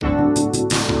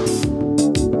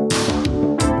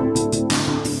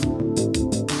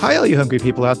Hi, all you hungry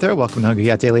people out there. Welcome to Hungry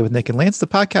Cat Daily with Nick and Lance, the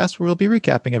podcast where we'll be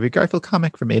recapping every Garfield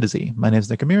comic from A to Z. My name is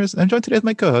Nick Ramirez, and I'm joined today with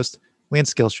my co-host,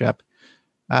 Lance Skillstrap.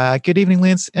 Good evening,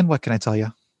 Lance, and what can I tell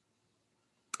you?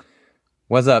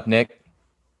 What's up, Nick?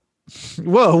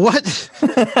 Whoa, what?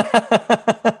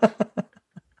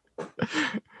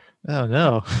 Oh,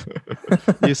 no.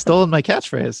 You've stolen my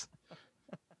catchphrase.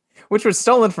 Which was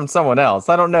stolen from someone else.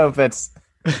 I don't know if it's...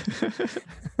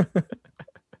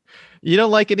 You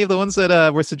don't like any of the ones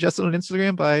that were suggested on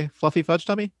Instagram by Fluffy Fudge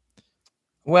Tummy?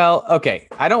 Well, okay.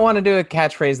 I don't want to do a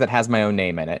catchphrase that has my own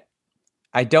name in it.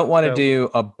 I don't want to do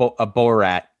a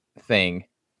Borat thing.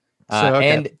 So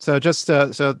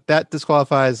that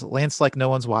disqualifies Lance like no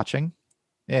one's watching,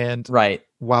 and right,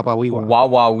 Wah Wah Wee Wah. Wah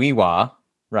Wah Wee Wah,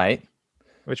 right?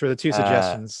 Which were the two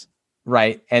suggestions.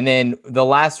 Right, and then the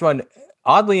last one.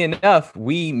 Oddly enough,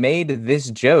 we made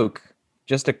this joke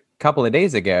just a couple of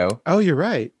days ago. Oh, you're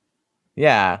right.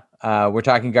 Yeah, we're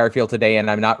talking Garfield today, and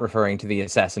I'm not referring to the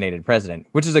assassinated president,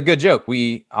 which is a good joke.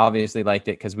 We obviously liked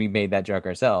it because we made that joke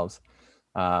ourselves.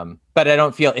 But I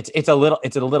don't feel it's a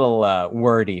little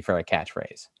wordy for a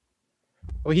catchphrase.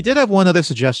 Well, he did have one other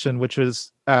suggestion, which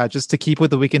was just to keep with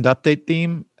the Weekend Update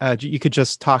theme. You could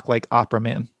just talk like Opera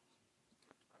Man.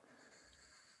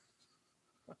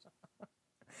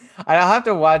 I'll have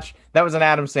to watch. That was an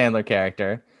Adam Sandler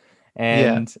character,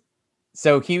 and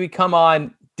so he would come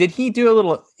on. Did he do a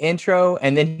little intro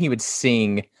and then he would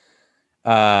sing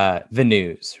the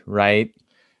news, right?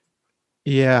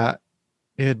 Yeah.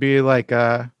 It'd be like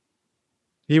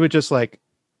he would just like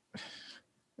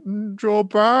Joe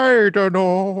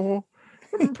Biden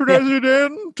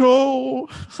presidential.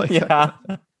 Like yeah.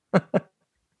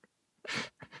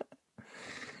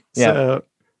 So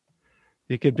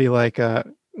you could be like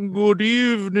good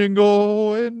evening,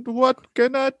 oh, and what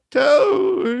can I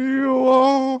tell you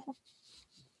all?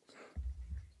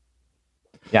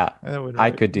 Yeah,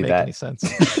 I could do that. Any sense.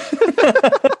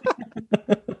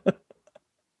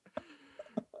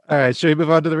 All right, should we move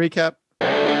on to the recap?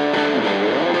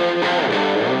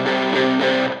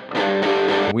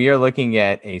 We are looking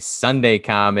at a Sunday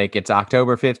comic. It's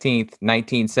October 15th,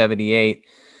 1978.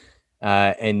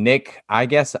 And Nick, I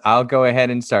guess I'll go ahead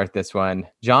and start this one.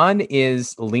 John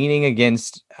is leaning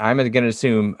against, I'm going to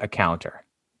assume, a counter,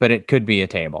 but it could be a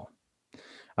table.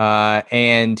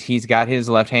 And he's got his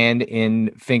left hand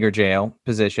in finger jail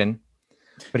position,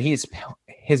 but his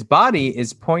body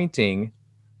is pointing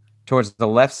towards the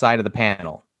left side of the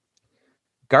panel.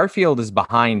 Garfield is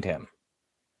behind him.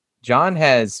 John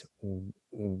has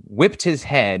whipped his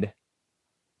head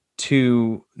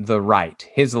to the right,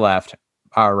 his left,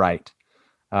 our right,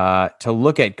 to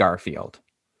look at Garfield.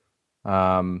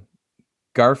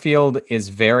 Garfield is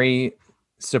very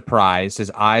surprised. His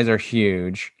eyes are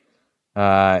huge.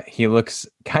 He looks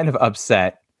kind of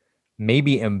upset,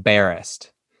 maybe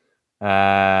embarrassed.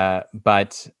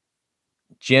 But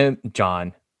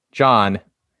John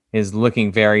is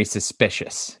looking very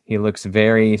suspicious. He looks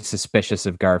very suspicious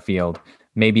of Garfield,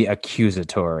 maybe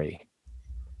accusatory.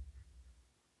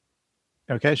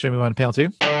 Okay, should we move on to panel 2?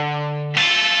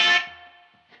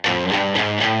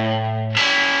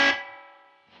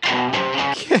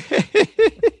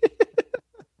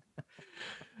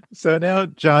 So now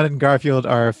John and Garfield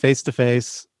are face to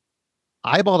face,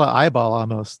 eyeball to eyeball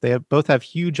almost. They both have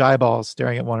huge eyeballs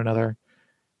staring at one another.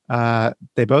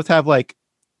 They both have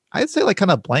I'd say kind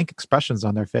of blank expressions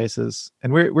on their faces.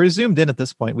 And we're zoomed in at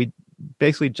this point. We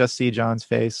basically just see John's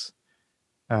face.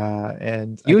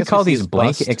 And you would call these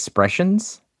blank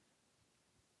expressions?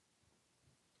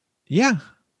 Yeah.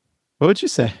 What would you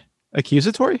say?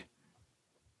 Accusatory?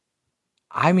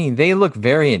 I mean, they look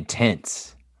very intense.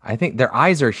 I think their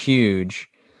eyes are huge.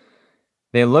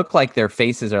 They look like their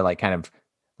faces are kind of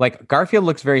Garfield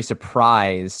looks very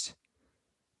surprised.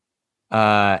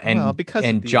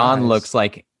 And John looks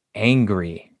like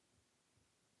angry.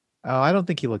 Oh, I don't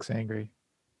think he looks angry.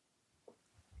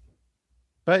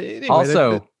 But anyway,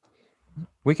 also,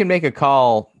 we can make a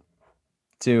call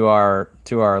to our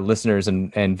listeners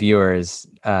and viewers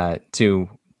to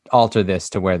alter this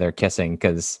to where they're kissing,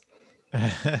 because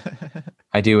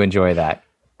I do enjoy that.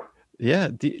 Yeah.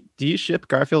 Do you ship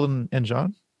Garfield and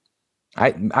John?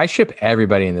 I ship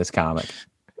everybody in this comic.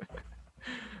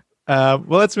 Well,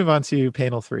 let's move on to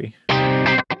panel 3.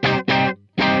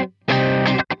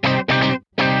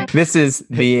 This is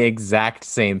the exact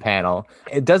same panel.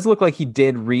 It does look like he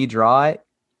did redraw it,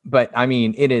 but I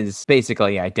mean, it is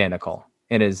basically identical.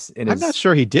 It is. I'm not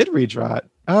sure he did redraw it.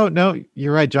 Oh, no,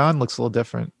 you're right. John looks a little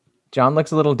different. John looks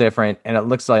a little different, and it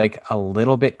looks like a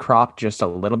little bit cropped just a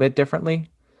little bit differently.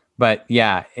 But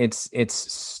yeah, it's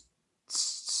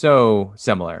so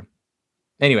similar.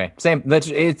 Anyway, same.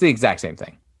 It's the exact same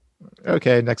thing.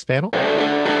 Okay, next panel.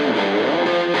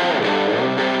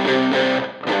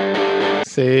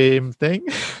 Same thing.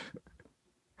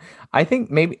 I think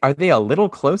maybe are they a little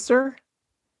closer?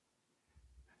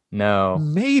 No,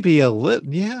 Maybe a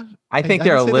little. Yeah, I think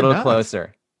they're I'd a say they're little not.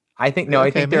 closer. I think no, I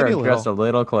Okay, think they're maybe a just little. a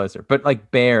little closer, but like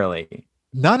barely.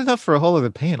 Not enough for a whole other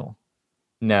panel.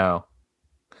 No.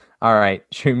 All right,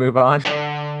 should we move on?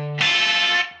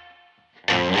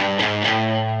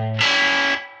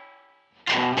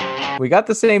 We got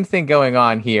the same thing going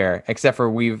on here, except for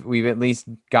we've at least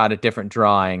got a different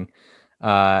drawing.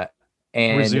 And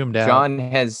We're zoomed out. John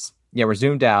has we're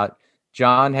zoomed out.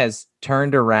 John has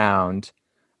turned around.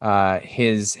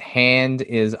 His hand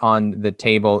is on the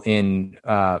table in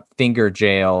finger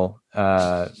jail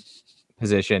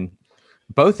position.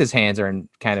 Both his hands are in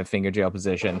kind of finger jail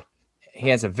position. He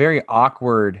has a very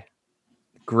awkward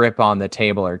grip on the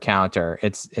table or counter.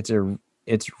 It's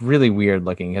really weird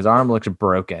looking. His arm looks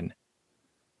broken.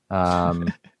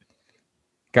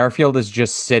 Garfield is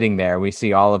just sitting there. We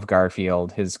see all of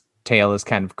Garfield. His tail is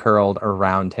kind of curled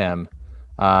around him.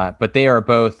 But they are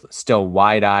both still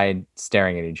wide-eyed,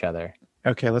 staring at each other.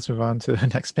 Okay, let's move on to the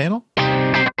next panel.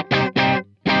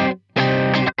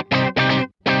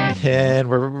 And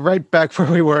we're right back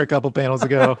where we were a couple panels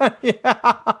ago. Yeah.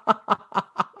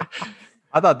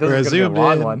 I thought this was going to be a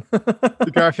long one.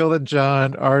 Garfield and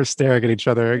John are staring at each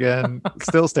other again,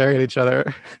 still staring at each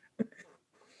other.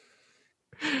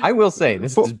 I will say,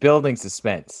 this is building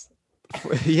suspense.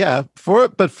 Yeah, four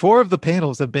of the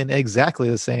panels have been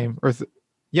exactly the same.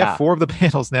 Four of the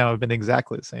panels now have been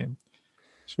exactly the same.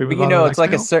 But, it's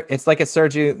like a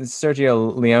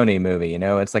Sergio Leone movie.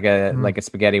 It's like a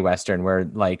spaghetti western where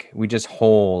like we just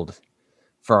hold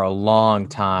for a long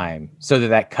time so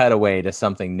that cutaway to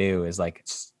something new is like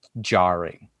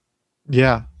jarring.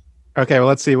 Yeah. Okay. Well,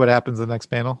 let's see what happens in the next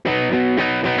panel.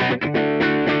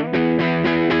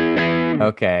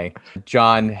 Okay.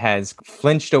 John has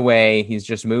flinched away. He's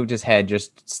just moved his head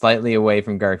just slightly away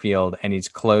from Garfield, and he's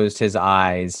closed his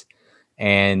eyes,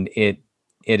 and it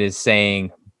is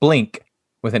saying blink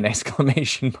with an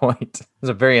exclamation point. It's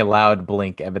a very loud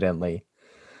blink, evidently.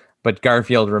 But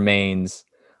Garfield remains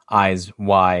eyes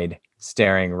wide,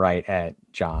 staring right at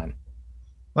John.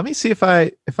 Let me see if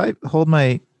I hold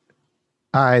my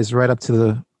eyes right up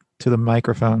to the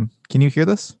microphone. Can you hear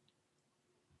this?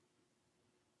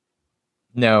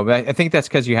 No, but I think that's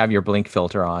because you have your blink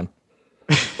filter on.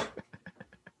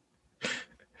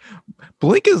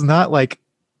 Blink is not like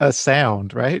a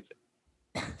sound, right?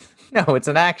 No, it's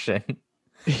an action.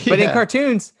 Yeah. But in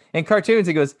cartoons,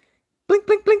 it goes blink,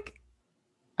 blink, blink.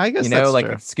 I guess that's like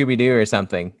true. Scooby-Doo or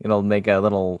something. It'll make a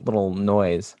little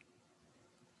noise.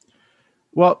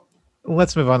 Well,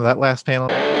 let's move on to that last panel.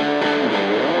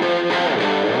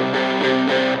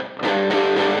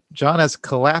 John has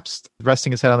collapsed,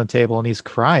 resting his head on the table, and he's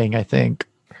crying, I think.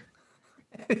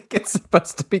 It's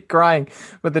supposed to be crying,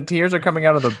 but the tears are coming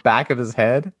out of the back of his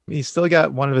head. He's still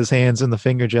got one of his hands in the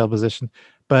finger jail position,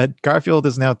 but Garfield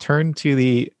is now turned to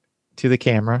the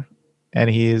camera, and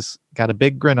he's got a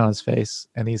big grin on his face,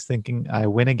 and he's thinking, I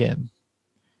win again.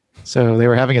 So they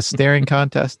were having a staring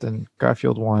contest, and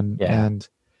Garfield won, and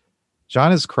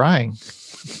John is crying.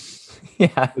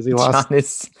 Yeah, because he lost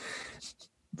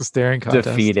the staring contest.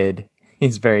 Defeated.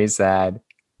 He's very sad.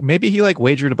 Maybe he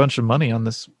wagered a bunch of money on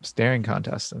this staring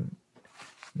contest, and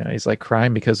he's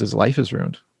crying because his life is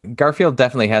ruined. Garfield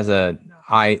definitely has ain't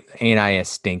I a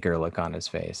stinker look on his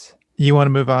face. You want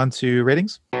to move on to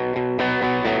ratings?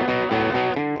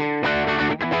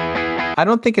 I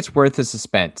don't think it's worth the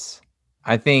suspense.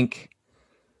 I think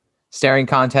staring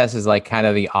contest is kind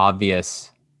of the obvious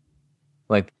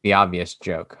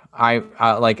joke.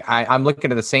 I'm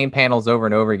looking at the same panels over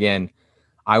and over again.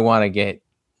 I want to get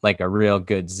a real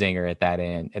good zinger at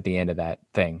the end of that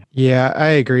thing. Yeah, I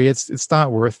agree. It's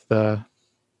not worth the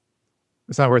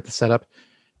setup.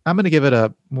 I'm going to give it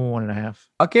a 1.5.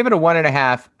 I'll give it a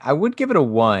 1.5. I would give it a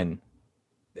 1,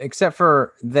 except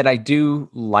for that I do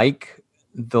like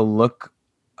the look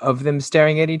of them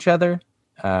staring at each other.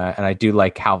 And I do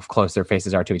like how close their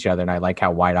faces are to each other. And I like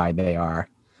how wide-eyed they are.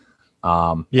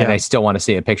 And I still want to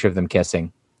see a picture of them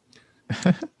kissing.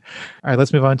 All right,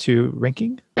 let's move on to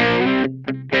ranking.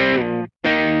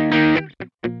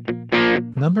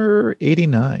 Number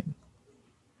 89.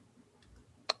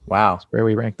 Wow. That's where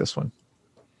we rank this one.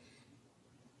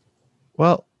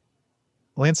 Well,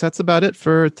 Lance, that's about it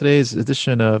for today's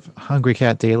edition of Hungry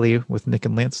Cat Daily with Nick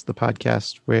and Lance, the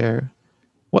podcast where,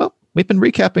 we've been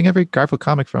recapping every Garfield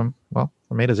comic from A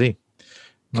to Z.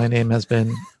 My name has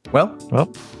been,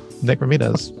 Nick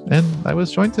Ramirez, and I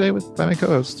was joined today by my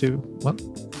co-host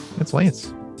it's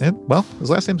Lance. And, well, his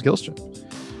last name's Gilstrom.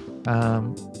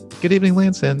 Good evening,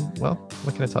 Lance, and, well,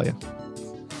 what can I tell you?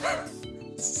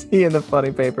 See you in the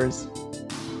funny papers.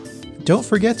 Don't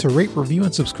forget to rate, review,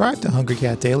 and subscribe to Hungry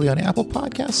Cat Daily on Apple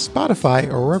Podcasts,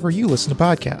 Spotify, or wherever you listen to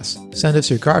podcasts. Send us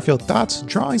your Garfield thoughts,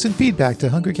 drawings, and feedback to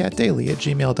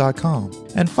hungrycatdaily@gmail.com.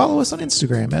 And follow us on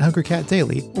Instagram at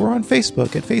hungrycatdaily or on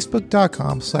Facebook at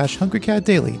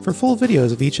facebook.com/hungrycatdaily for full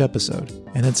videos of each episode.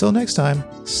 And until next time,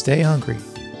 stay hungry.